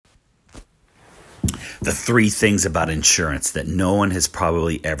The three things about insurance that no one has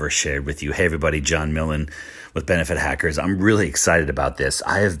probably ever shared with you. Hey everybody, John Millen with Benefit Hackers. I'm really excited about this.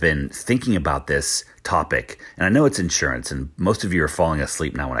 I have been thinking about this topic, and I know it's insurance, and most of you are falling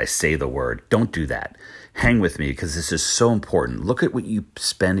asleep now when I say the word. Don't do that. Hang with me because this is so important. Look at what you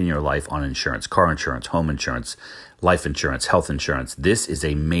spend in your life on insurance: car insurance, home insurance, life insurance, health insurance. This is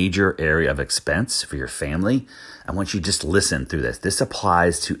a major area of expense for your family. I want you to just listen through this. This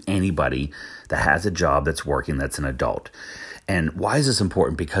applies to anybody that has a job that's working, that's an adult. And why is this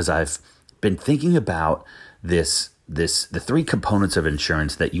important? Because I've been thinking about the three components of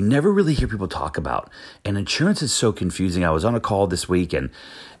insurance that you never really hear people talk about. And insurance is so confusing. I was on a call this week and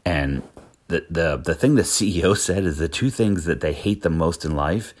the thing the CEO said is the two things that they hate the most in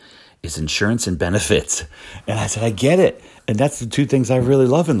life is insurance and benefits. And I said, I get it. And that's the two things I really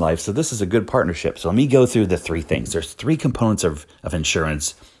love in life. So this is a good partnership. So let me go through the three things. There's three components of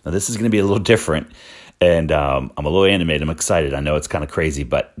insurance. Now this is going to be a little different. And I'm a little animated. I'm excited. I know it's kind of crazy,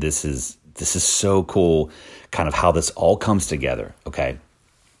 but this is so cool, kind of how this all comes together. Okay.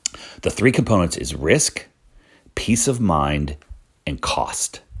 The three components is risk, peace of mind, and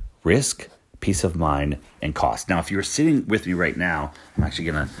cost. Risk, peace of mind, and cost. Now, if you were sitting with me right now, I'm actually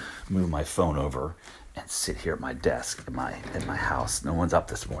going to move my phone over and sit here at my desk at my house. No one's up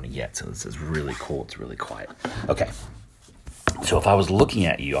this morning yet, so this is really cool. It's really quiet. Okay. So if I was looking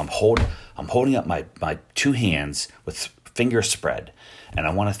at you, I'm holding up my two hands with fingers spread, and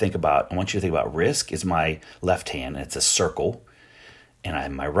I want you to think about risk is my left hand, and it's a circle,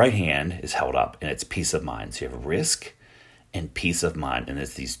 and my right hand is held up, and it's peace of mind. So you have risk and peace of mind, and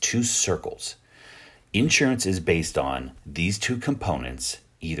it's these two circles. Insurance is based on these two components,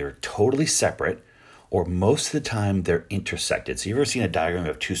 either totally separate or most of the time they're intersected. So you ever seen a diagram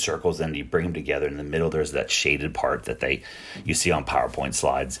of two circles and you bring them together, in the middle there's that shaded part that you see on PowerPoint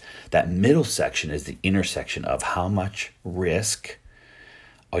slides. That middle section is the intersection of how much risk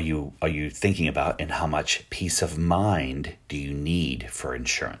are you thinking about and how much peace of mind do you need for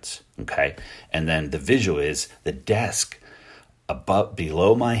insurance, okay? And then the visual is the desk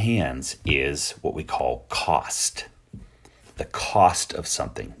below my hands is what we call cost. The cost of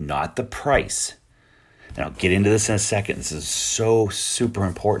something, not the price. And I'll get into this in a second. This is so super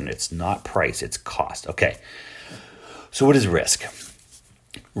important. It's not price, it's cost. Okay. So what is risk?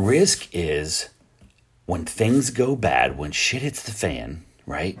 Risk is when things go bad, when shit hits the fan,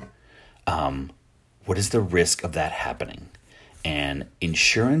 right? What is the risk of that happening? And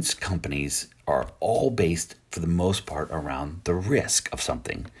insurance companies are all based, for the most part, around the risk of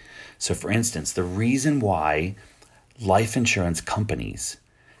something. So for instance, the reason why life insurance companies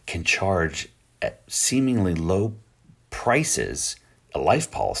can charge at seemingly low prices a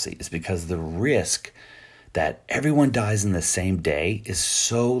life policy is because the risk that everyone dies in the same day is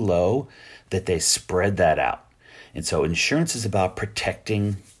so low that they spread that out. And so insurance is about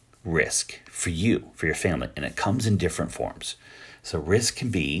protecting risk for you, for your family, and it comes in different forms. So risk can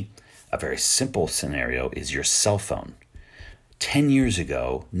be, a very simple scenario is your cell phone. 10 years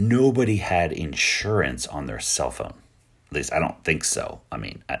ago, nobody had insurance on their cell phone. At least I don't think so. I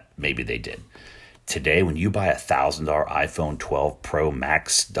mean, maybe they did. Today, when you buy a $1,000 iPhone 12 Pro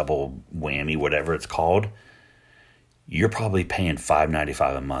Max, double whammy, whatever it's called, you're probably paying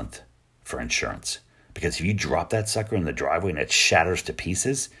 $5.95 a month for insurance. Because if you drop that sucker in the driveway and it shatters to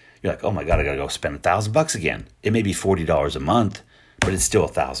pieces, you're like, oh my God, I got to go spend $1,000 again. It may be $40 a month, but it's still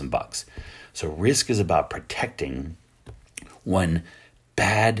 $1,000. So risk is about protecting when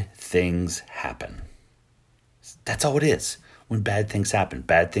bad things happen. That's all it is. When bad things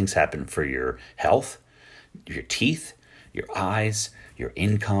happen for your health, your teeth, your eyes, your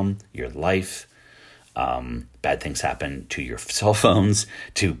income, your life. Bad things happen to your cell phones,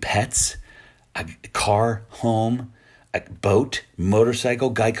 to pets, a car, home, a boat,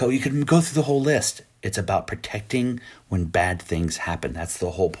 motorcycle, Geico. You can go through the whole list. It's about protecting when bad things happen. That's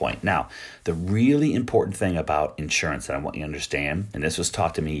the whole point. Now, the really important thing about insurance that I want you to understand, and this was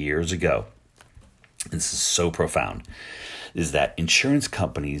taught to me years ago, and this is so profound, is that insurance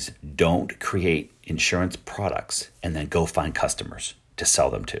companies don't create insurance products and then go find customers to sell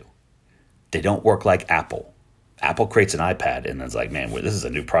them to. They don't work like Apple. Apple creates an iPad and it's like, man, this is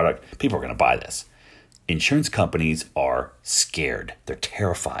a new product. People are going to buy this. Insurance companies are scared. They're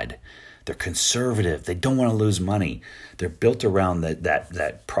terrified. They're conservative. They don't want to lose money. They're built around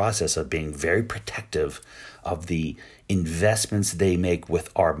that process of being very protective of the investments they make with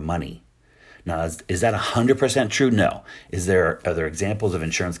our money. Now, is that 100% true? No. Are there examples of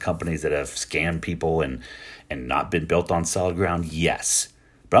insurance companies that have scammed people and not been built on solid ground? Yes.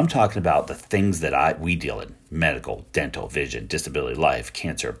 But I'm talking about the things that we deal in: medical, dental, vision, disability, life,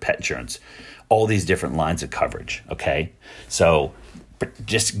 cancer, pet insurance, all these different lines of coverage. Okay, so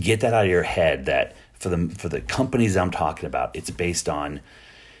just get that out of your head that for the companies I'm talking about, it's based on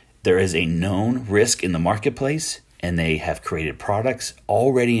there is a known risk in the marketplace, and they have created products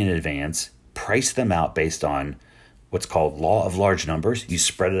already in advance, priced them out based on what's called law of large numbers. You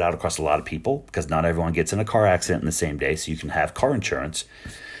spread it out across a lot of people because not everyone gets in a car accident in the same day, so you can have car insurance.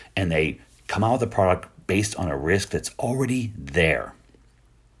 And they come out with a product based on a risk that's already there.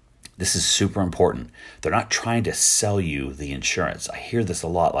 This is super important. They're not trying to sell you the insurance. I hear this a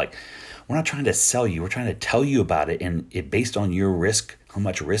lot, like, we're not trying to sell you, we're trying to tell you about it, and it based on your risk, how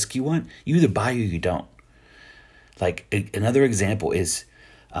much risk you want, you either buy or you don't. Like another example is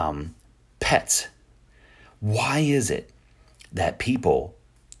pets. Why is it that people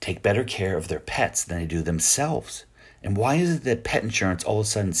take better care of their pets than they do themselves? And why is it that pet insurance all of a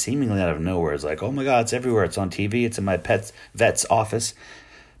sudden, seemingly out of nowhere, is like, oh my God, it's everywhere. It's on TV. It's in my vet's office.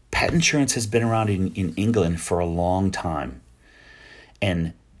 Pet insurance has been around in England for a long time.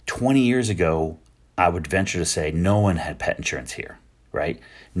 And 20 years ago, I would venture to say no one had pet insurance here, right?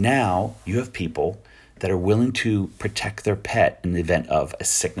 Now you have people that are willing to protect their pet in the event of a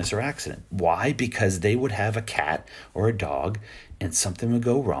sickness or accident. Why? Because they would have a cat or a dog and something would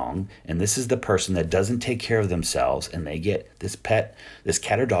go wrong, and this is the person that doesn't take care of themselves, and they get this cat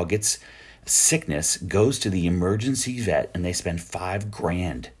or dog gets sickness, goes to the emergency vet, and they spend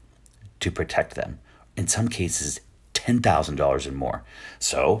 $5,000 to protect them. In some cases, $10,000 and more.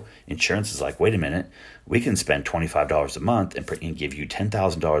 So insurance is like, wait a minute, we can spend $25 a month and give you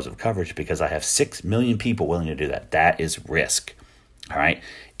 $10,000 of coverage because I have 6 million people willing to do that. That is risk. All right.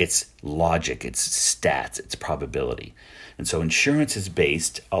 It's logic. It's stats. It's probability. And so insurance is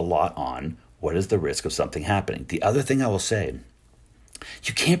based a lot on what is the risk of something happening. The other thing I will say,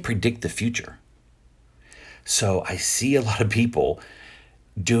 you can't predict the future. So I see a lot of people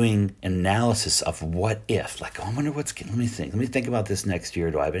doing analysis of what if, like, oh, I wonder let me think about this next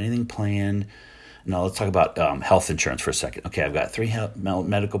year. Do I have anything planned? No, let's talk about health insurance for a second. Okay, I've got 3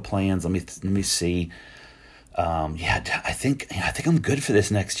 medical plans. Let me see. I think I'm good for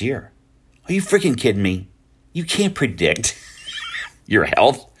this next year. Are you freaking kidding me? You can't predict your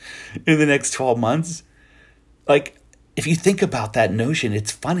health in the next 12 months. Like, if you think about that notion,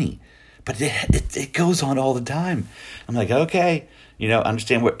 it's funny, but it goes on all the time. I'm like, okay.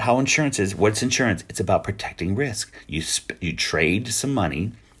 Understand how insurance is. What's insurance? It's about protecting risk. You trade some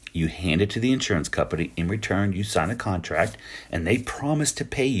money, you hand it to the insurance company. In return, you sign a contract, and they promise to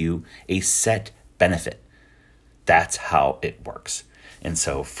pay you a set benefit. That's how it works. And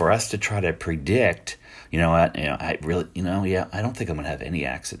so, for us to try to predict, I don't think I'm going to have any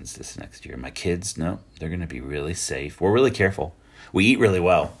accidents this next year. My kids, no, they're going to be really safe. We're really careful. We eat really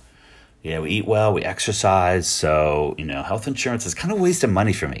well. Yeah, we eat well, we exercise, so, health insurance is kind of a waste of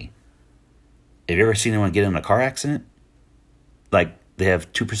money for me. Have you ever seen anyone get in a car accident? Like, they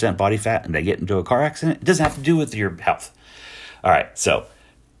have 2% body fat and they get into a car accident? It doesn't have to do with your health. All right, so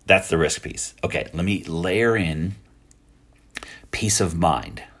that's the risk piece. Okay, let me layer in peace of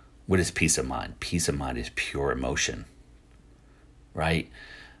mind. What is peace of mind? Peace of mind is pure emotion, right?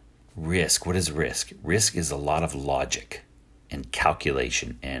 Risk, what is risk? Risk is a lot of logic and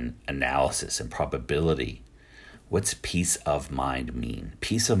calculation and analysis and probability. What's peace of mind mean?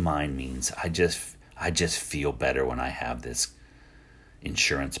 Peace of mind means I just feel better when I have this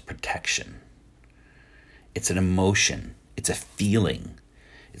insurance protection. It's an emotion. It's a feeling.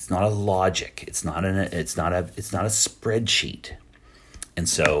 It's not a logic. It's not a spreadsheet. And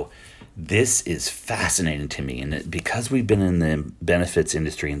so this is fascinating to me, and because we've been in the benefits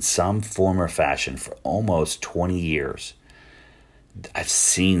industry in some form or fashion for almost 20 years, I've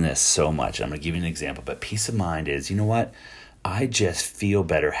seen this so much. I'm going to give you an example, but peace of mind is, you know what? I just feel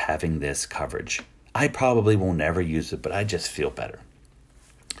better having this coverage. I probably will never use it, but I just feel better.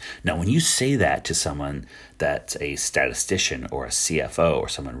 Now, when you say that to someone that's a statistician or a CFO or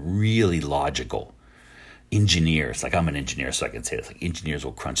someone really logical, engineers, like I'm an engineer, so I can say this, like engineers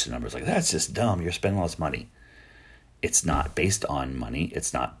will crunch the numbers like, that's just dumb. You're spending all this money. It's not based on money.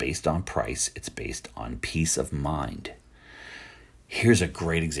 It's not based on price. It's based on peace of mind. Here's a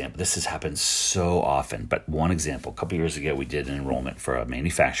great example. This has happened so often, but one example. A couple years ago, we did an enrollment for a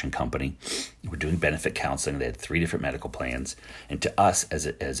manufacturing company. We're doing benefit counseling. They had 3 different medical plans. And to us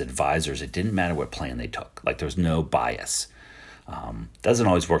as advisors, it didn't matter what plan they took. Like, there was no bias. Doesn't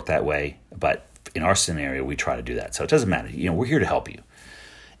always work that way, but in our scenario, we try to do that. So it doesn't matter. We're here to help you.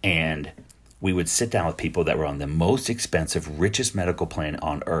 And we would sit down with people that were on the most expensive, richest medical plan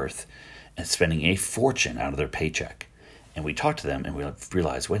on earth and spending a fortune out of their paycheck. And we talked to them and we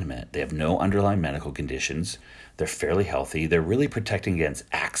realized, wait a minute, they have no underlying medical conditions. They're fairly healthy. They're really protecting against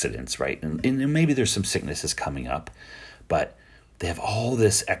accidents, right? And maybe there's some sicknesses coming up, but they have all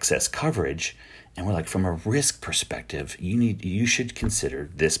this excess coverage. And we're like, from a risk perspective, you should consider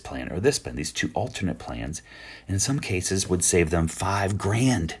this plan or this plan, these two alternate plans. And in some cases would save them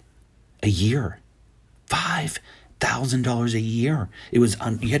 $5,000 a year. $5,000 a year. It was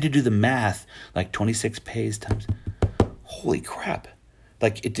you had to do the math, like 26 pays times. Holy crap.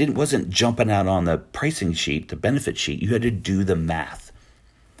 Like wasn't jumping out on the pricing sheet, the benefit sheet. You had to do the math.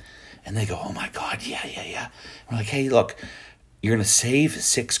 And they go, oh my God, yeah. We're like, hey, look, you're going to save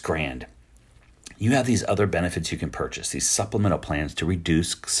 $6,000. You have these other benefits you can purchase, these supplemental plans to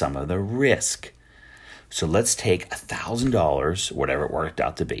reduce some of the risk. So let's take $1,000, whatever it worked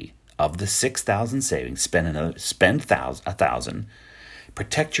out to be, of the $6,000 savings, spend $1,000.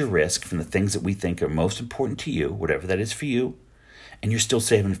 Protect your risk from the things that we think are most important to you, whatever that is for you, and you're still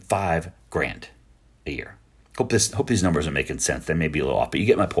saving $5,000 a year. Hope these numbers are making sense. They may be a little off, but you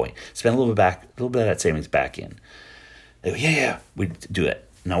get my point. Spend a little bit of that savings back in. They go, yeah, we do it.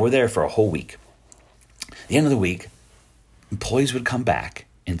 Now we're there for a whole week. At the end of the week, employees would come back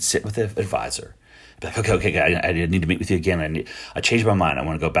and sit with the advisor. Be like, okay, I need to meet with you again. I changed my mind. I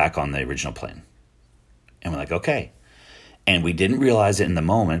want to go back on the original plan. And we're like, okay. And we didn't realize it in the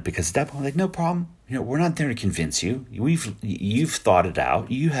moment because at that point, we're like, no problem. We're not there to convince you. You've thought it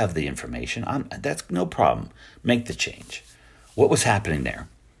out. You have the information. That's no problem. Make the change. What was happening there?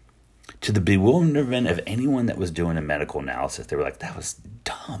 To the bewilderment of anyone that was doing a medical analysis, they were like, that was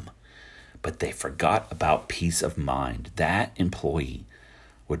dumb. But they forgot about peace of mind. That employee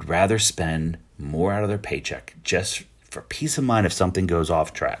would rather spend more out of their paycheck just for peace of mind if something goes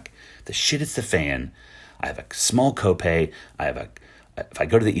off track. The shit hits the fan. I have a small copay. If I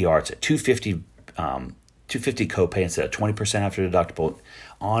go to the ER, it's a $250 copay instead of 20% after deductible.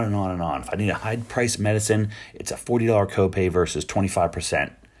 On and on and on. If I need a high-priced medicine, it's a $40 copay versus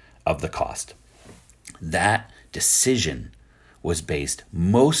 25% of the cost. That decision was based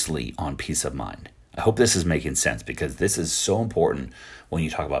mostly on peace of mind. I hope this is making sense because this is so important when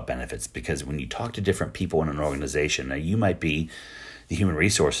you talk about benefits, because when you talk to different people in an organization, now you might be the human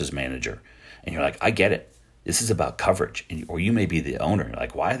resources manager and you're like, I get it. This is about coverage. Or you may be the owner. You're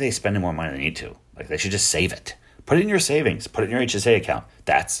like, why are they spending more money than they need to? Like they should just save it. Put it in your savings. Put it in your HSA account.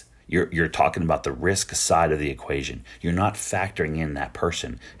 You're talking about the risk side of the equation. You're not factoring in that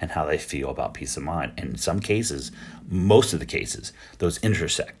person and how they feel about peace of mind. And in some cases, most of the cases, those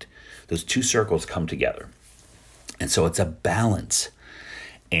intersect. Those two circles come together. And so it's a balance.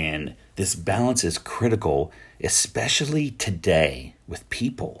 And this balance is critical, especially today with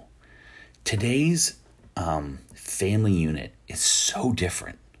people. Today's family unit is so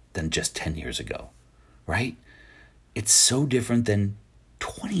different than just 10 years ago, right? It's so different than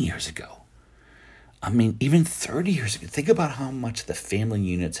 20 years ago. I mean, even 30 years ago. Think about how much the family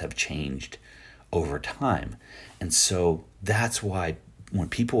units have changed over time. And so that's why when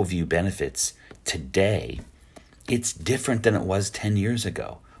people view benefits today, it's different than it was 10 years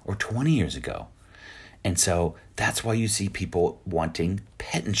ago or 20 years ago. And so that's why you see people wanting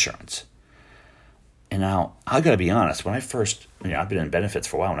pet insurance. And now, I got to be honest, when I first, I've been in benefits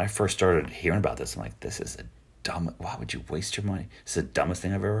for a while. When I first started hearing about this, I'm like, this is why would you waste your money? It's the dumbest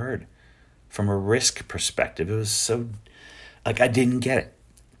thing I've ever heard. From a risk perspective, it was so, I didn't get it.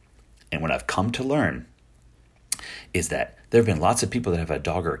 And what I've come to learn is that there have been lots of people that have a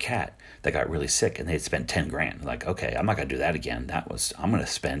dog or a cat that got really sick and they'd spend $10,000. Like, okay, I'm not going to do that again. I'm going to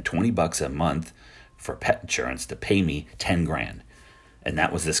spend $20 a month for pet insurance to pay me $10,000. And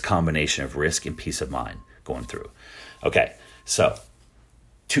that was this combination of risk and peace of mind going through. Okay, so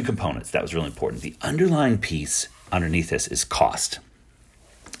two components. That was really important. The underlying piece underneath this is cost.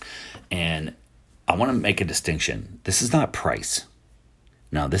 And I want to make a distinction. This is not price.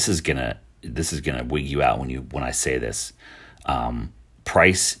 Now, this is gonna wig you out when I say this.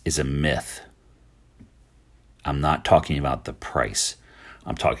 Price is a myth. I'm not talking about the price.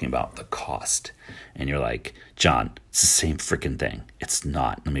 I'm talking about the cost. And you're like, John, it's the same freaking thing. It's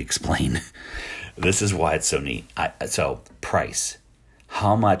not. Let me explain. This is why it's so neat. So price.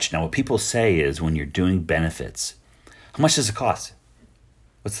 How much? Now, what people say is when you're doing benefits, how much does it cost?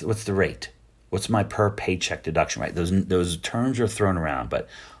 What's the rate? What's my per paycheck deduction, right? Those terms are thrown around, but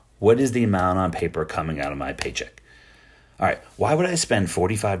what is the amount on paper coming out of my paycheck? All right, why would I spend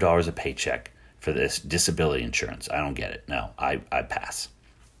 $45 a paycheck for this disability insurance? I don't get it. No, I pass.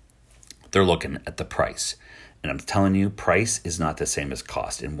 They're looking at the price. And I'm telling you, price is not the same as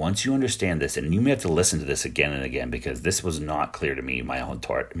cost. And once you understand this, and you may have to listen to this again and again because this was not clear to me my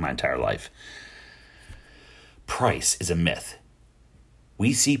entire life. price is a myth.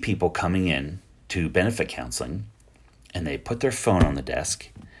 We see people coming in to benefit counseling and they put their phone on the desk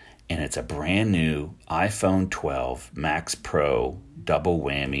and it's a brand new iPhone 12 Max Pro double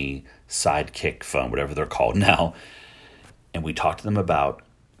whammy sidekick phone, whatever they're called now. And we talk to them about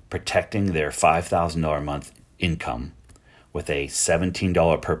protecting their $5,000 a month income with a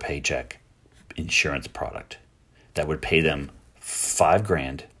 $17 per paycheck insurance product that would pay them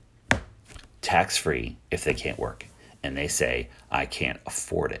 $5,000 tax-free if they can't work. And they say, I can't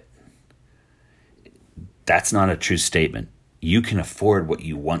afford it. That's not a true statement. You can afford what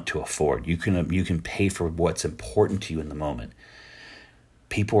you want to afford. You can pay for what's important to you in the moment.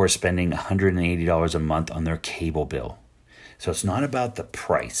 People are spending $180 a month on their cable bill. So it's not about the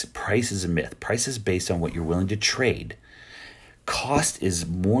price. Price is a myth. Price is based on what you're willing to trade. Cost is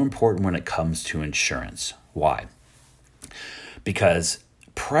more important when it comes to insurance. Why? Because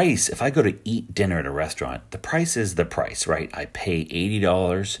price, if I go to eat dinner at a restaurant, the price is the price, right? I pay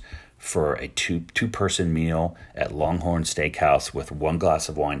 $80 for a two-person meal at Longhorn Steakhouse with one glass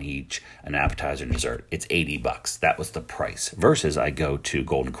of wine each, an appetizer and dessert. It's $80. That was the price. Versus I go to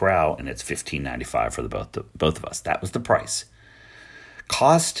Golden Corral and it's $15.95 for the both of us. That was the price.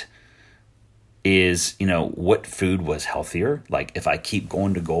 Cost is, what food was healthier. Like if I keep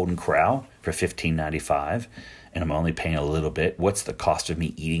going to Golden Corral for $15.95 and I'm only paying a little bit, what's the cost of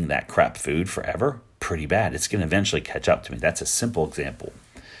me eating that crap food forever? Pretty bad. It's going to eventually catch up to me. That's a simple example.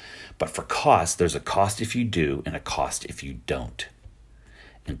 But for cost, there's a cost if you do and a cost if you don't.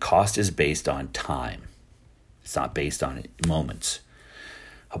 And cost is based on time. It's not based on moments.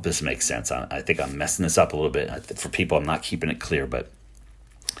 Hope this makes sense. I think I'm messing this up a little bit. For people, I'm not keeping it clear, but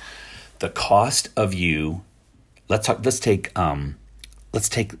the cost of you, let's take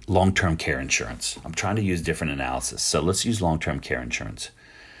long-term care insurance. I'm trying to use different analysis. So let's use long-term care insurance.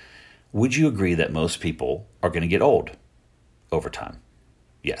 Would you agree that most people are going to get old over time?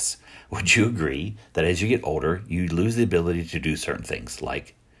 Yes. Would you agree that as you get older, you lose the ability to do certain things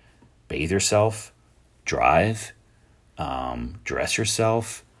like bathe yourself, drive, dress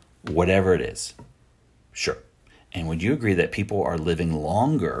yourself, whatever it is? Sure. And would you agree that people are living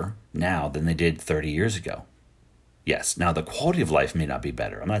longer now than they did 30 years ago? Yes. Now, the quality of life may not be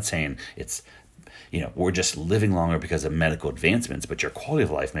better. I'm not saying it's, we're just living longer because of medical advancements, but your quality of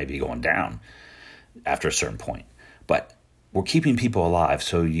life may be going down after a certain point. But we're keeping people alive,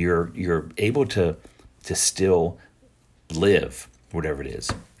 so you're able to still live, whatever it is.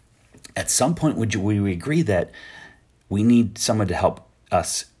 At some point, would we agree that we need someone to help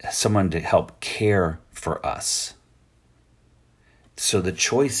us, someone to help care for us? So the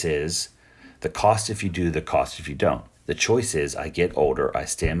choice is the cost if you do, the cost if you don't. The choice is I get older, I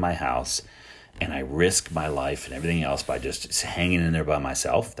stay in my house, and I risk my life and everything else by just hanging in there by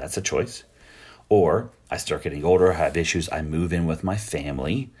myself. That's a choice. Or I start getting older, I have issues, I move in with my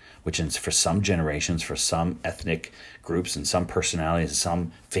family, which is for some generations, for some ethnic groups and some personalities and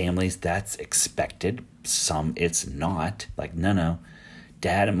some families, that's expected. Some it's not. Like, no,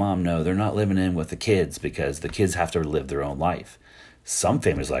 dad and mom, no, they're not living in with the kids because the kids have to live their own life. Some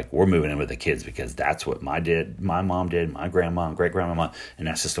families like, we're moving in with the kids because that's what my mom did, my grandma, and great-grandma, and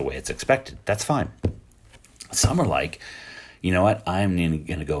that's just the way it's expected. That's fine. Some are like, you know what, I'm going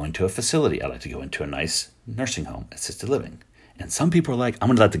to go into a facility. I like to go into a nice nursing home, assisted living. And some people are like, I'm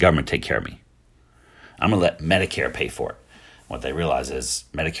going to let the government take care of me. I'm going to let Medicare pay for it. What they realize is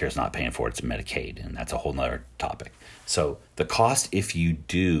Medicare is not paying for it, it's Medicaid, and that's a whole nother topic. So the cost if you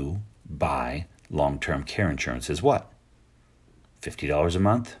do buy long-term care insurance is what? $50 a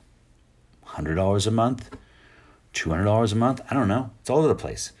month? $100 a month? $200 a month? I don't know. It's all over the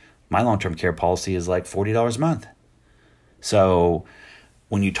place. My long-term care policy is like $40 a month. So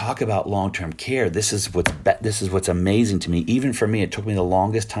when you talk about long-term care, this is what's amazing to me. Even for me, it took me the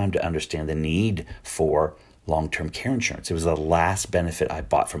longest time to understand the need for long-term care insurance. It was the last benefit I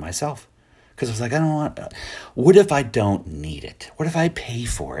bought for myself because I was like, what if I don't need it? What if I pay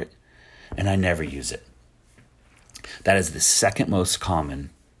for it and I never use it? That is the second most common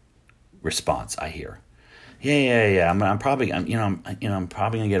response I hear. Yeah. I'm probably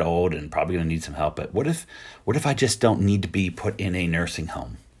gonna get old and probably gonna need some help. But what if I just don't need to be put in a nursing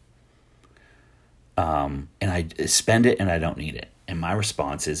home? And I spend it and I don't need it. And my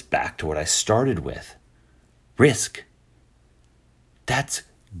response is back to what I started with: risk. That's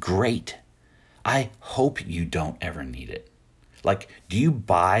great. I hope you don't ever need it. Like, do you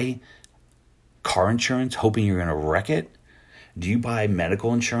buy car insurance hoping you're gonna wreck it? Do you buy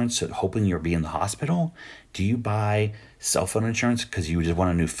medical insurance hoping you'll be in the hospital? Do you buy cell phone insurance because you just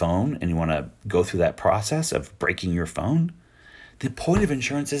want a new phone and you want to go through that process of breaking your phone? The point of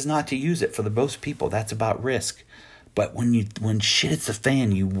insurance is not to use it. For the most people, that's about risk. But when shit hits the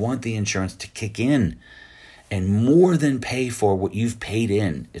fan, you want the insurance to kick in and more than pay for what you've paid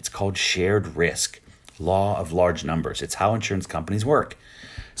in. It's called shared risk, law of large numbers. It's how insurance companies work.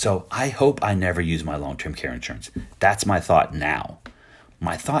 So I hope I never use my long-term care insurance. That's my thought now.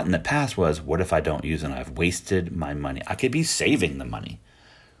 My thought in the past was, what if I don't use it and I've wasted my money? I could be saving the money.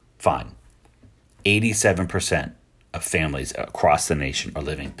 Fine. 87% of families across the nation are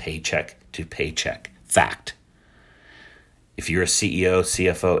living paycheck to paycheck. Fact. If you're a CEO,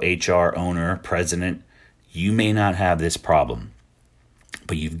 CFO, HR, owner, president, you may not have this problem,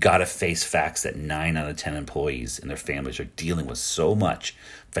 but you've got to face facts that 9 out of 10 employees and their families are dealing with so much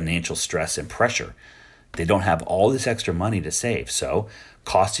financial stress and pressure. They don't have all this extra money to save. So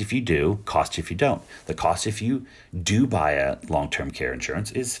cost if you do, cost if you don't. The cost if you do buy a long-term care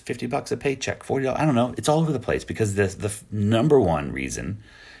insurance is $50 a paycheck, $40. I don't know. It's all over the place because the number one reason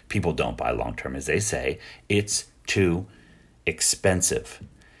people don't buy long-term is they say it's too expensive.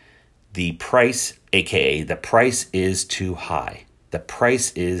 The price, aka the price is too high. The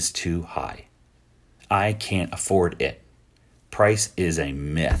price is too high. I can't afford it. Price is a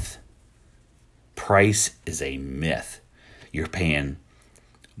myth. Price is a myth. You're paying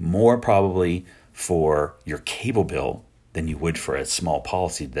more probably for your cable bill than you would for a small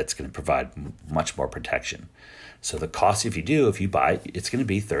policy that's going to provide much more protection. So the cost if you buy, it's going to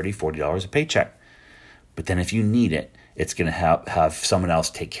be $30, $40 a paycheck. But then if you need it, it's going to have someone else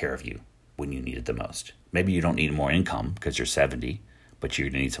take care of you when you need it the most. Maybe you don't need more income because you're 70, but you're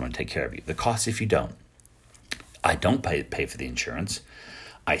going to need someone to take care of you. The cost if you don't. I don't pay for the insurance.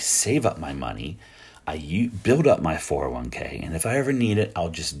 I save up my money. I build up my 401k, and if I ever need it, I'll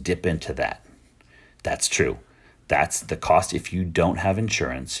just dip into that. That's true. That's the cost. If you don't have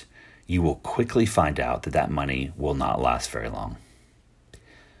insurance, you will quickly find out that money will not last very long.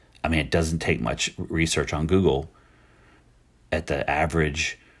 I mean, it doesn't take much research on Google. At the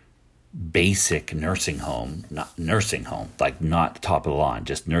average basic nursing home, not top of the line,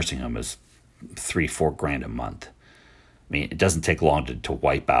 just nursing home is $3-4 grand a month. I mean, it doesn't take long to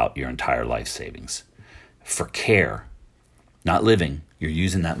wipe out your entire life savings. For care, not living, you're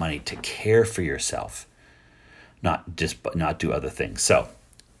using that money to care for yourself, not do other things. So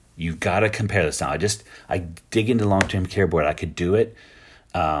you've got to compare this now. I dig into long-term care, but I could do it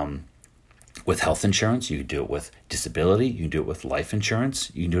with health insurance. You can do it with disability. You can do it with life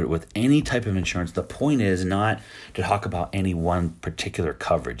insurance. You can do it with any type of insurance. The point is not to talk about any one particular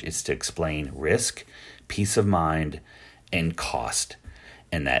coverage. It's to explain risk, peace of mind, and cost.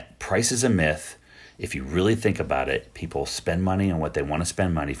 And that price is a myth. If you really think about it, people spend money on what they want to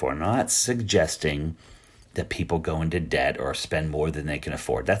spend money for. I'm not suggesting that people go into debt or spend more than they can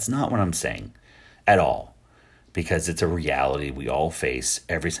afford. That's not what I'm saying at all, because it's a reality we all face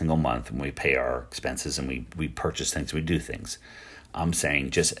every single month when we pay our expenses and we purchase things, we do things. I'm saying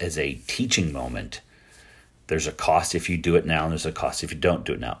just as a teaching moment, there's a cost if you do it now and there's a cost if you don't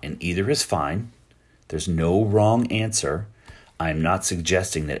do it now. And either is fine. There's no wrong answer. I'm not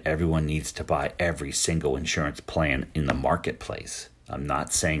suggesting that everyone needs to buy every single insurance plan in the marketplace. I'm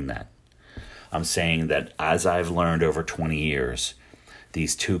not saying that. I'm saying that as I've learned over 20 years,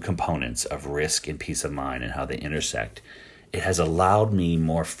 these two components of risk and peace of mind and how they intersect, it has allowed me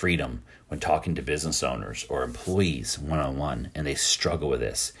more freedom when talking to business owners or employees one-on-one, and they struggle with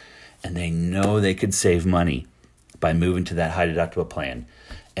this. And they know they could save money by moving to that high deductible plan,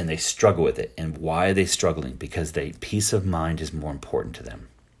 and they struggle with it. And why are they struggling? Because peace of mind is more important to them.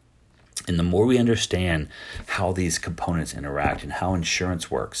 And the more we understand how these components interact and how insurance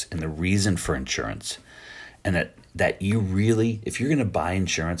works and the reason for insurance, and that you really, if you're going to buy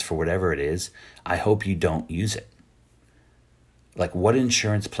insurance for whatever it is, I hope you don't use it. Like, what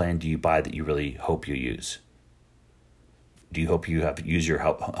insurance plan do you buy that you really hope you use? Do you hope you use your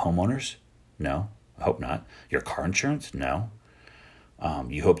homeowners? No, I hope not. Your car insurance? No.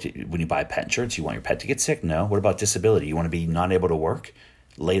 You hope when you buy pet insurance, you want your pet to get sick? No. What about disability? You want to be not able to work,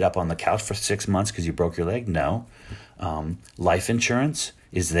 laid up on the couch for 6 months because you broke your leg? No. Life insurance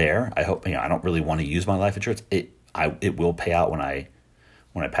is there. I hope. I don't really want to use my life insurance. It will pay out when I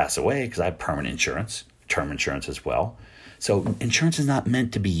pass away because I have permanent insurance, term insurance as well. So insurance is not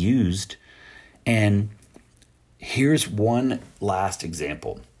meant to be used. And here's one last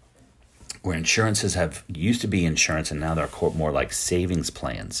example where insurances used to be insurance and now they're more like savings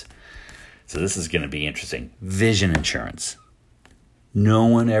plans. So this is going to be interesting. Vision insurance. No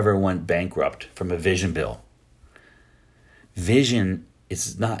one ever went bankrupt from a vision bill. Vision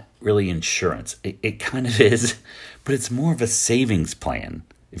is not really insurance. It kind of is, but it's more of a savings plan.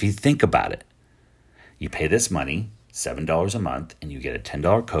 If you think about it, you pay this money $7 a month, and you get a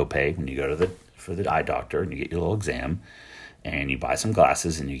 $10 copay when you go to for the eye doctor and you get your little exam, and you buy some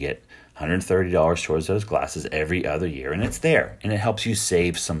glasses and you get $130 towards those glasses every other year, and it's there, and it helps you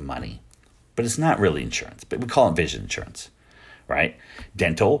save some money. But it's not really insurance, but we call it vision insurance, right?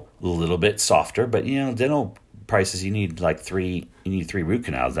 Dental, a little bit softer, but dental prices, you need three root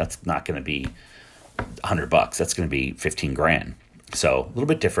canals. That's not going to be $100. That's going to be $15,000. So a little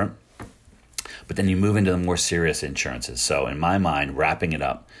bit different. But then you move into the more serious insurances. So in my mind, wrapping it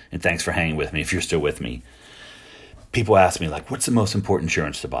up, and thanks for hanging with me if you're still with me, people ask me, what's the most important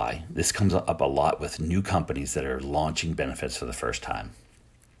insurance to buy? This comes up a lot with new companies that are launching benefits for the first time.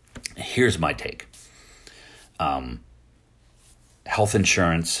 Here's my take. Health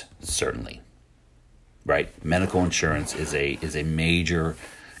insurance, certainly, right? Medical insurance is a major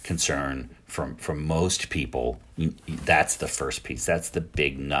concern for most people. That's the first piece. That's the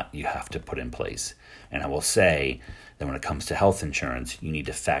big nut you have to put in place. And I will say that when it comes to health insurance, you need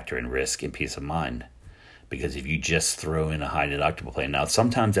to factor in risk and peace of mind. Because if you just throw in a high deductible plan, now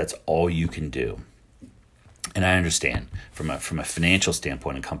sometimes that's all you can do. And I understand from a financial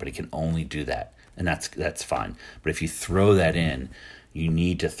standpoint, a company can only do that, and that's fine. But if you throw that in, you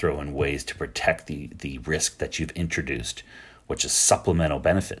need to throw in ways to protect the risk that you've introduced, which is supplemental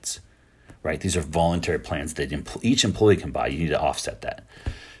benefits, right? These are voluntary plans that each employee can buy. You need to offset that.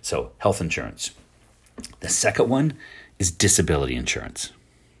 So health insurance. The second one is disability insurance.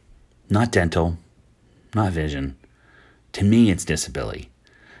 Not dental, not vision. To me, it's disability.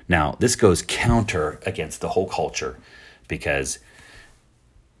 Now, this goes counter against the whole culture because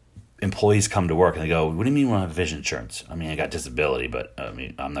employees come to work and they go, what do you mean we don't have vision insurance? I mean, I got disability, but I'm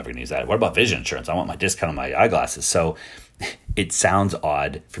never going to use that. What about vision insurance? I want my discount on my eyeglasses. So it sounds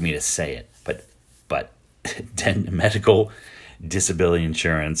odd for me to say it, but medical, disability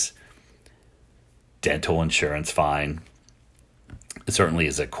insurance, dental insurance, fine. It certainly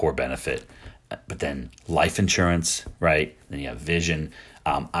is a core benefit. But then life insurance, right? Then you have vision.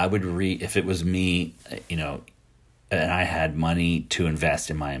 I would if it was me, and I had money to invest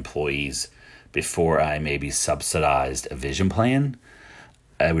in my employees before I maybe subsidized a vision plan,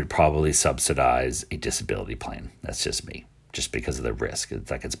 I would probably subsidize a disability plan. That's just me, just because of the risk.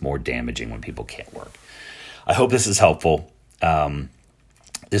 It's more damaging when people can't work. I hope this is helpful.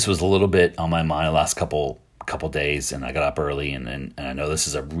 This was a little bit on my mind the last couple days, and I got up early, and I know this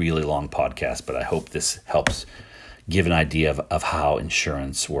is a really long podcast, but I hope this helps give an idea of how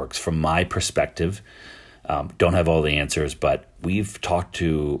insurance works. From my perspective, don't have all the answers, but we've talked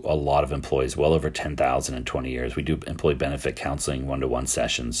to a lot of employees, well over 10,000 in 20 years. We do employee benefit counseling, one-to-one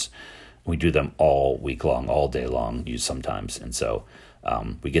sessions. We do them all week long, all day long, sometimes. And so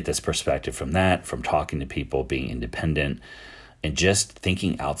we get this perspective from that, from talking to people, being independent, and just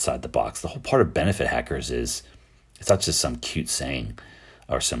thinking outside the box. The whole part of Benefit Hackers is, it's not just some cute saying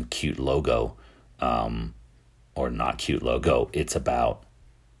or some cute logo or not cute logo. It's about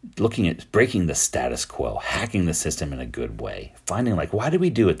looking at breaking the status quo, hacking the system in a good way, finding why do we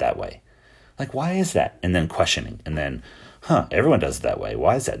do it that way? Why is that? And then questioning. And then, everyone does it that way.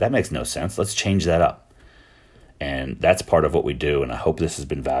 Why is that? That makes no sense. Let's change that up. And that's part of what we do. And I hope this has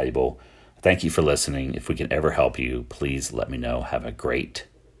been valuable. Thank you for listening. If we can ever help you, please let me know. Have a great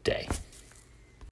day.